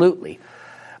 absolutely.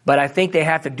 But I think they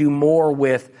have to do more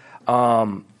with,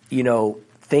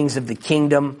 things of the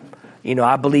kingdom.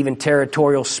 I believe in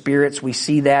territorial spirits. We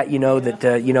see that,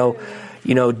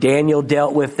 Daniel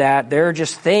dealt with that. There are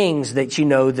just things that,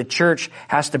 the church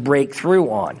has to break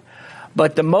through on.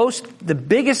 But the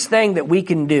biggest thing that we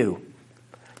can do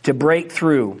to break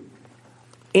through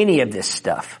any of this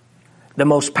stuff, the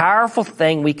most powerful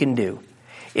thing we can do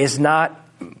is not,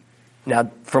 now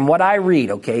from what I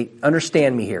read, okay,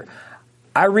 understand me here.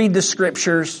 I read the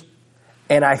scriptures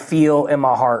and I feel in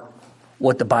my heart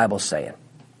what the Bible's saying.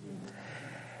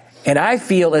 And I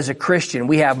feel as a Christian,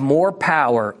 we have more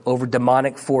power over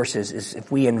demonic forces is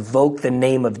if we invoke the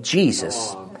name of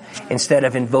Jesus instead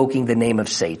of invoking the name of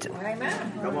Satan.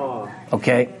 Come on.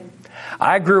 Okay?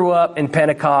 I grew up in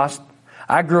Pentecost.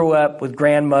 I grew up with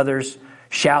grandmothers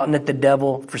shouting at the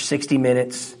devil for 60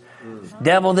 minutes.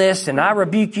 Devil this, and I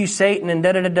rebuke you, Satan, and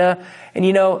da-da-da-da. And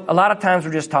you know, a lot of times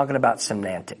we're just talking about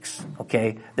semantics.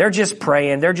 Okay? They're just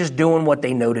praying. They're just doing what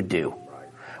they know to do.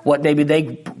 What maybe they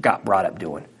got brought up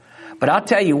doing. But I'll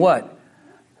tell you what,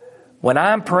 when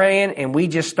I'm praying and we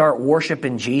just start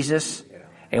worshiping Jesus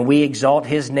and we exalt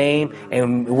His name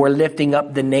and we're lifting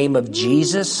up the name of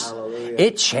Jesus,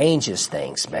 it changes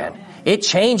things, man. It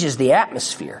changes the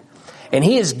atmosphere. And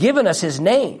He has given us His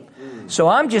name. So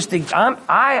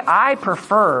I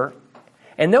prefer,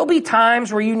 and there'll be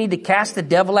times where you need to cast the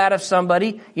devil out of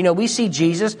somebody. You know, we see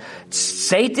Jesus,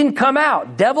 Satan come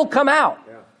out, devil come out,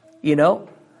 you know.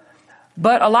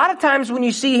 But a lot of times when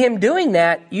you see Him doing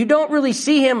that, you don't really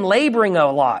see Him laboring a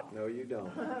lot. No, you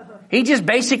don't. He just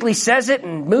basically says it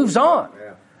and moves on.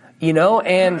 Yeah. You know,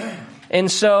 and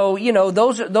so, you know,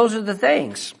 those are the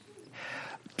things.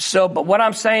 So, but what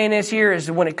I'm saying is here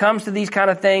is when it comes to these kind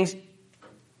of things,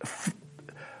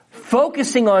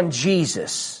 focusing on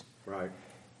Jesus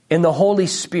and the Holy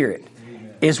Spirit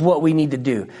is what we need to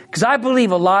do. Because I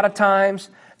believe a lot of times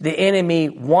the enemy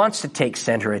wants to take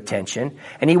center attention,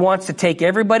 and he wants to take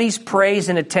everybody's praise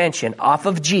and attention off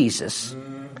of Jesus.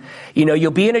 You know,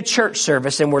 you'll be in a church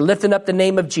service and we're lifting up the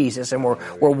name of Jesus and we're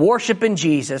worshiping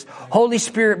Jesus. Holy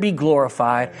Spirit be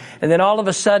glorified. And then all of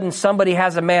a sudden somebody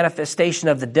has a manifestation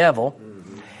of the devil.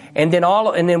 And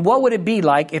then what would it be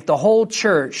like if the whole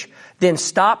church then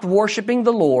stopped worshiping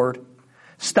the Lord,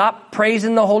 stopped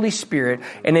praising the Holy Spirit,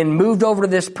 and then moved over to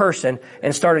this person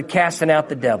and started casting out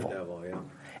the devil?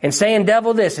 And saying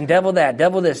devil this and devil that,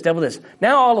 devil this, devil this.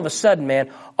 Now all of a sudden, man,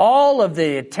 all of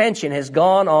the attention has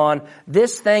gone on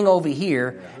this thing over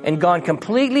here and gone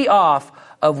completely off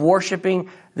of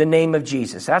worshiping the name of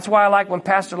Jesus. That's why I like when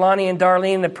Pastor Lonnie and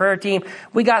Darlene and the prayer team,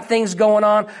 we got things going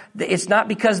on. It's not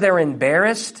because they're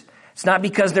embarrassed. It's not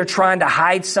because they're trying to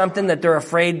hide something that they're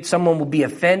afraid someone will be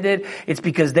offended. It's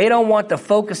because they don't want the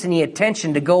focus and the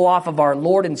attention to go off of our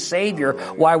Lord and Savior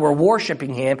while we're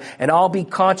worshiping Him and all be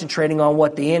concentrating on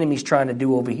what the enemy's trying to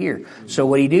do over here. So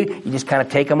what do? You just kind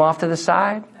of take them off to the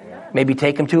side, maybe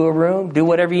take them to a room, do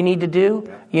whatever you need to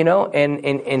do, you know,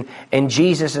 and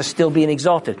Jesus is still being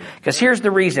exalted. Because here's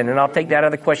the reason, and I'll take that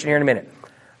other question here in a minute.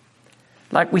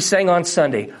 Like we sang on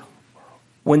Sunday,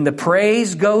 when the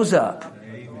praise goes up,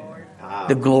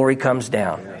 the glory comes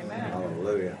down.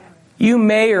 Hallelujah. You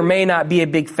may or may not be a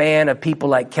big fan of people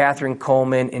like Catherine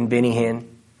Coleman and Benny Hinn.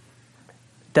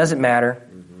 Doesn't matter.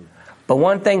 But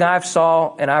one thing I've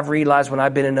saw and I've realized when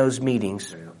I've been in those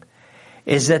meetings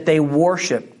is that they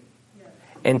worship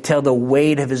until the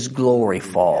weight of His glory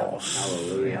falls.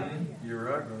 Hallelujah. You're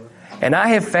right, brother. And I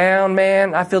have found,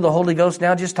 man, I feel the Holy Ghost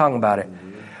now just talking about it.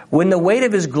 When the weight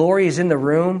of His glory is in the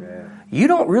room, you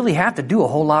don't really have to do a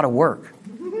whole lot of work.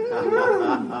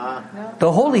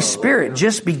 The Holy Spirit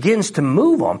just begins to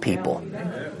move on people.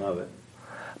 Love it.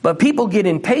 But people get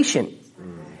impatient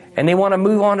and they want to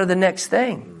move on to the next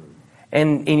thing.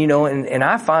 And you know, and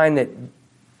I find that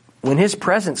when His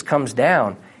presence comes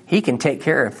down, He can take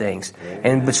care of things.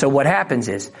 And so what happens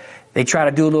is they try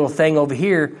to do a little thing over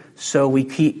here, so we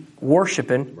keep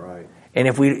worshiping. Right. And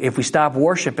if we stop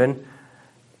worshiping,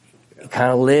 it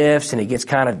kind of lifts and it gets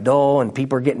kind of dull and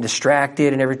people are getting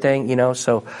distracted and everything, you know.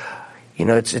 So, you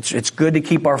know, it's good to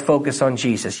keep our focus on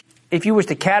Jesus. If you was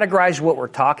to categorize what we're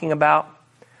talking about,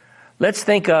 let's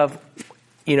think of,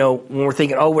 you know, when we're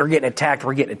thinking, oh, we're getting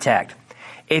attacked.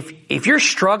 If you're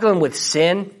struggling with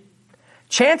sin,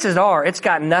 chances are it's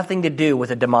got nothing to do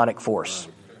with a demonic force.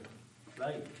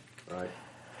 Right.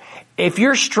 If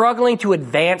you're struggling to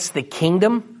advance the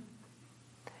kingdom,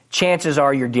 chances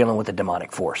are you're dealing with a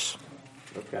demonic force.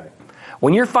 Okay.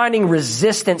 When you're finding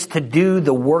resistance to do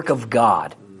the work of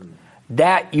God,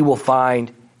 that you will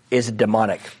find is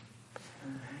demonic.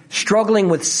 Struggling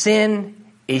with sin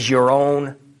is your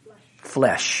own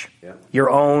flesh, your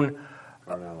own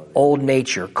old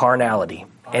nature, carnality.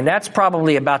 And that's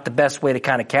probably about the best way to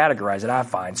kind of categorize it, I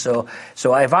find. So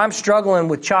if I'm struggling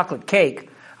with chocolate cake,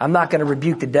 I'm not going to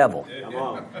rebuke the devil. Come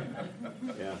on.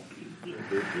 Yeah.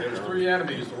 There's three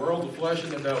enemies: the world, the flesh,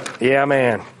 and the devil. Yeah,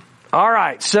 man. All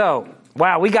right. So,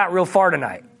 wow, we got real far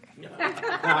tonight.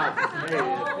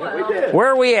 Yeah, we did. Where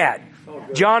are we at?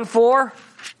 John 4?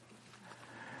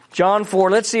 John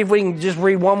 4. Let's see if we can just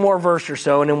read one more verse or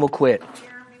so and then we'll quit.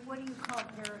 Jeremy, what do you call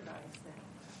paradise then?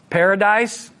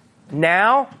 Paradise?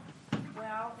 Now?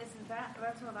 Well, isn't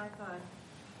that's what I thought.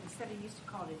 Is said he used to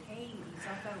call it Hades.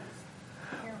 I thought it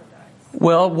was paradise.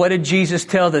 Well, what did Jesus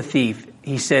tell the thief?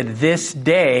 He said, this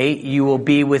day you will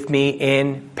be with me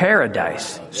in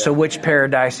paradise. So which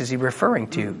paradise is he referring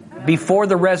to? Before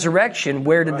the resurrection,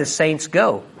 where did the saints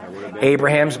go?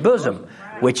 Abraham's bosom,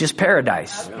 which is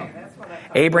paradise.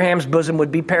 Abraham's bosom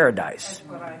would be paradise.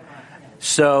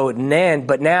 So then,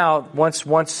 but now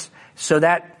so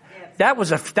that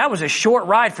was a short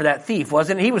ride for that thief,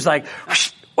 wasn't it? He was like,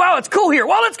 wow, it's cool here.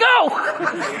 Well, let's go.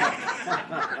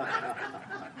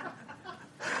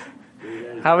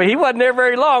 I mean, he wasn't there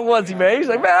very long, was he, man? He's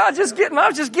like, man, I was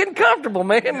just getting comfortable,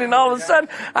 man. And all of a sudden,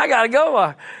 I got to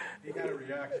go.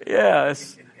 Yeah.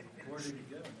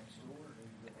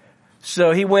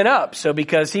 So he went up. So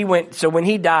when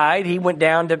he died, he went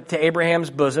down to Abraham's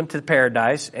bosom, to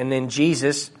paradise. And then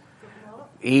Jesus,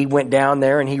 he went down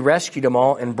there and he rescued them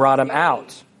all and brought them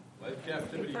out.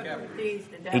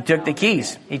 He took the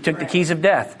keys. He took the keys of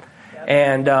death.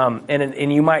 And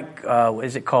you might,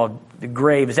 is it called the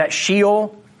grave? Is that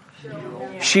Sheol?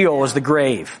 Sheol was the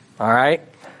grave. All right.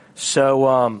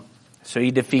 So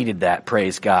he defeated that.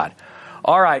 Praise God.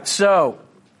 All right. So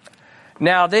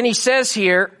now then he says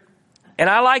here, and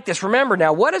I like this. Remember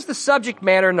now, what is the subject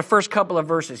matter in the first couple of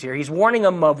verses here? He's warning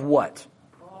them of what?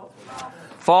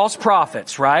 False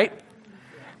prophets, right?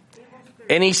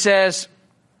 And he says,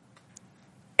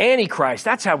 Antichrist.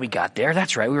 That's how we got there.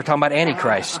 That's right. We were talking about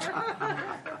Antichrist.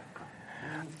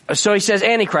 So he says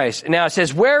Antichrist. Now it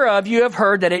says, whereof you have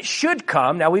heard that it should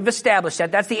come. Now we've established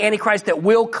that. That's the Antichrist that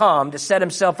will come to set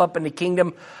himself up in the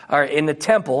kingdom or in the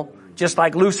temple, just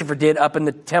like Lucifer did up in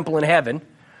the temple in heaven.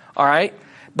 All right.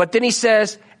 But then he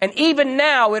says, and even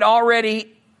now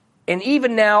already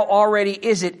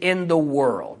is it in the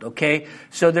world. Okay.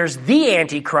 So there's the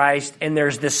Antichrist and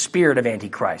there's the spirit of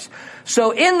Antichrist.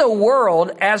 So in the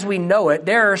world, as we know it,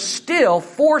 there are still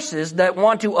forces that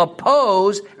want to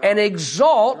oppose and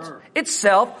exalt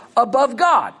itself above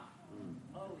God.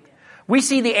 We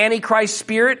see the Antichrist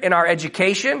spirit in our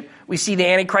education. We see the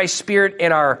Antichrist spirit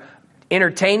in our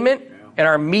entertainment, in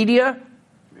our media,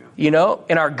 in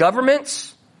our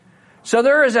governments. So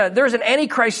there's an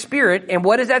Antichrist spirit, and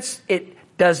what is that? It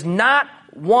does not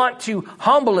want to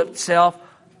humble itself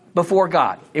before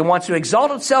God. It wants to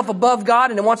exalt itself above God,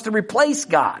 and it wants to replace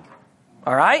God.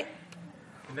 All right?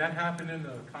 Can that happen in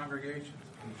the congregations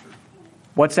in the church?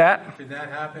 What's that? Can that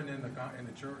happen in the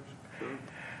church?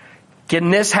 Can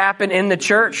this happen in the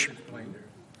church?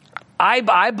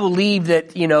 I believe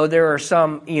that, there are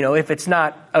some, if it's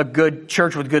not a good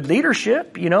church with good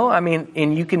leadership,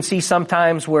 and you can see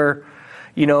sometimes where,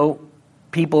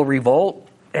 people revolt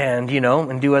and,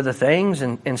 and do other things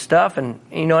and stuff. And,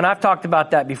 and I've talked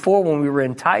about that before when we were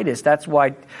in Titus. That's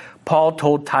why Paul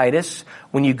told Titus,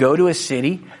 when you go to a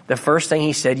city, the first thing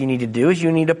he said you need to do is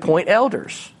you need to appoint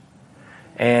elders.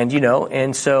 And,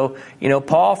 and so,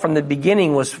 Paul from the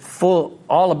beginning was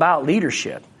all about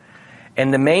leadership.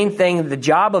 And the main thing, the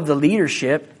job of the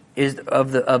leadership is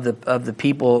of the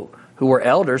people who are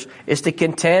elders is to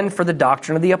contend for the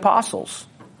doctrine of the apostles.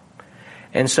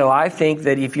 And so I think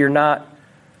that if you're not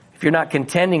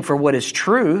contending for what is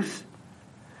truth,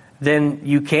 then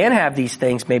you can have these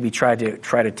things maybe try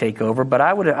to take over. But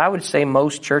I would say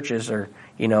most churches are,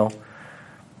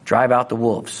 drive out the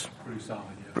wolves. Pretty solid,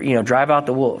 yeah. Drive out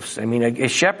the wolves. I mean,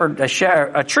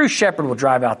 a true shepherd will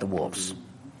drive out the wolves.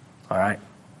 All right.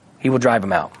 He will drive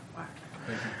them out.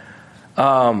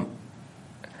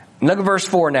 Look at verse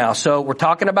 4 now. So we're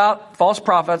talking about false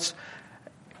prophets.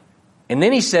 And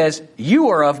then he says, you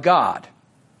are of God,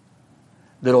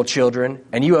 little children,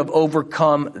 and you have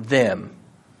overcome them.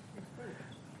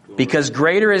 Because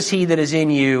greater is he that is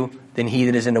in you than he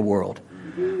that is in the world.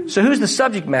 So who's the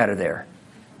subject matter there?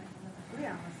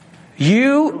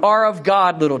 You are of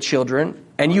God, little children,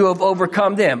 and you have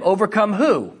overcome them. Overcome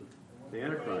who? The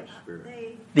Antichrist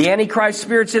spirit. The Antichrist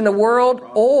spirits in the world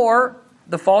or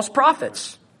the false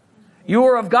prophets. You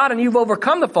are of God and you've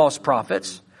overcome the false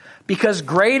prophets because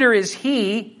greater is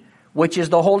he, which is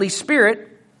the Holy Spirit.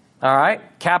 All right.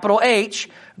 Capital H.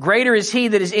 Greater is he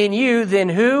that is in you than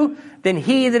who? Than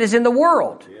he that is in the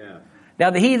world. Yeah. Now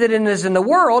the he that is in the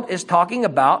world is talking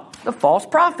about the false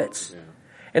prophets. Yeah.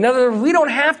 In other words, we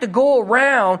don't have to go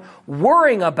around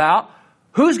worrying about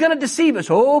who's going to deceive us?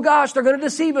 Oh gosh, they're going to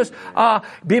deceive us.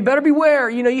 Better beware.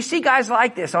 You see guys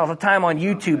like this all the time on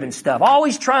YouTube and stuff,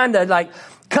 always trying to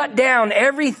cut down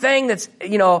everything that's,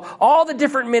 all the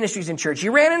different ministries in church.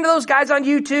 You ran into those guys on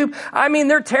YouTube. I mean,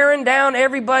 they're tearing down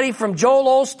everybody from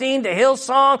Joel Osteen to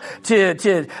Hillsong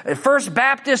to First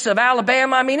Baptist of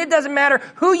Alabama. I mean, it doesn't matter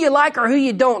who you like or who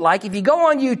you don't like. If you go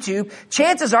on YouTube,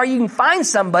 chances are you can find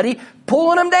somebody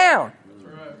pulling them down,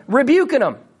 rebuking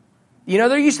them. You know,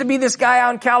 there used to be this guy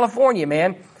out in California,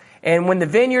 man. And when the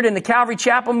Vineyard and the Calvary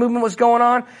Chapel movement was going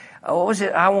on, what was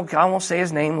it? I won't say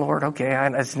his name, Lord. Okay,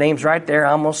 his name's right there.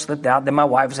 I almost slipped out. Then my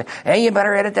wife was saying, hey, you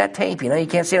better edit that tape. You know, you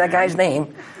can't say that guy's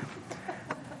name.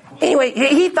 Anyway,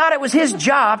 he thought it was his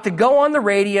job to go on the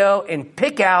radio and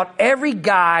pick out every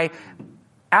guy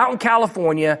out in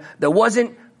California that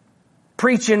wasn't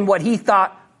preaching what he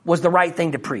thought was the right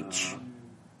thing to preach.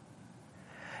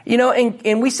 You know,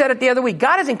 and we said it the other week,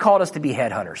 God hasn't called us to be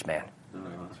headhunters, man.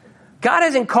 God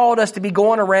hasn't called us to be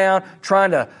going around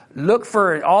trying to look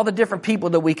for all the different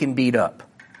people that we can beat up.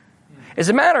 As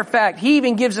a matter of fact, he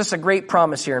even gives us a great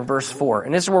promise here in verse 4.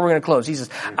 And this is where we're going to close. He says,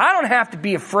 I don't have to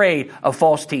be afraid of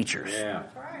false teachers. Yeah.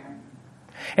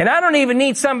 And I don't even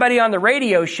need somebody on the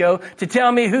radio show to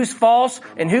tell me who's false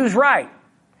and who's right.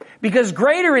 Because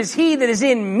greater is he that is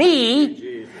in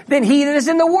me than he that is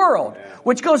in the world.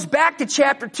 Which goes back to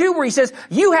chapter 2 where he says,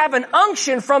 you have an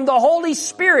unction from the Holy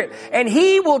Spirit and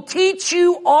he will teach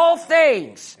you all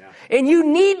things. And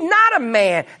you need not a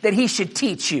man that he should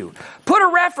teach you. Put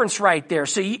a reference right there.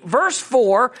 So verse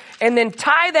 4, and then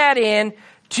tie that in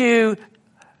to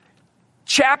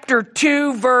chapter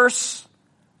 2, verse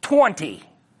 20.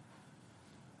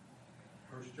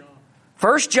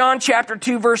 1 John chapter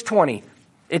 2, verse 20.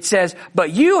 It says, but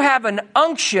you have an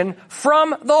unction from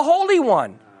the Holy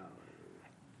One,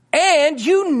 and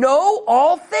you know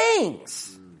all things.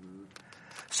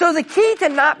 So the key to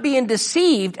not being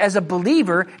deceived as a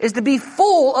believer is to be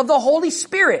full of the Holy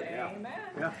Spirit.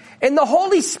 Yeah. And the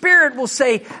Holy Spirit will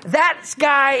say, that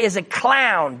guy is a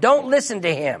clown. Don't listen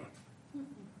to him.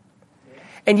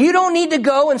 And you don't need to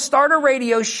go and start a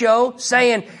radio show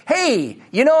saying, hey,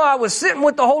 you know, I was sitting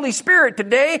with the Holy Spirit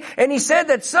today and he said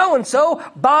that so-and-so,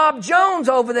 Bob Jones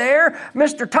over there,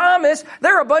 Mr. Thomas,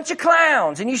 they're a bunch of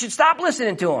clowns and you should stop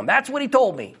listening to them. That's what he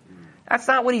told me. That's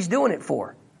not what he's doing it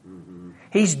for.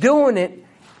 He's doing it,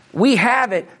 we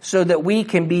have it so that we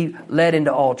can be led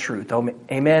into all truth. Amen?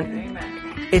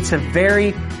 Amen. It's a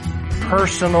very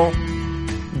personal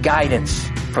guidance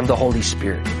from the Holy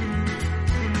Spirit.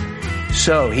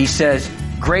 So he says,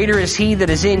 greater is he that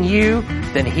is in you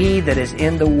than he that is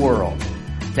in the world.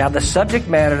 Now the subject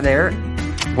matter there,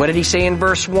 what did he say in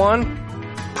verse 1?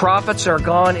 Prophets are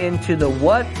gone into the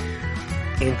what?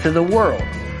 Into the world.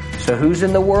 So who's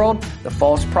in the world? The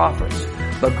false prophets.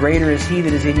 But greater is he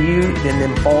that is in you than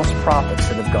them false prophets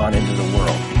that have gone into the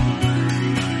world.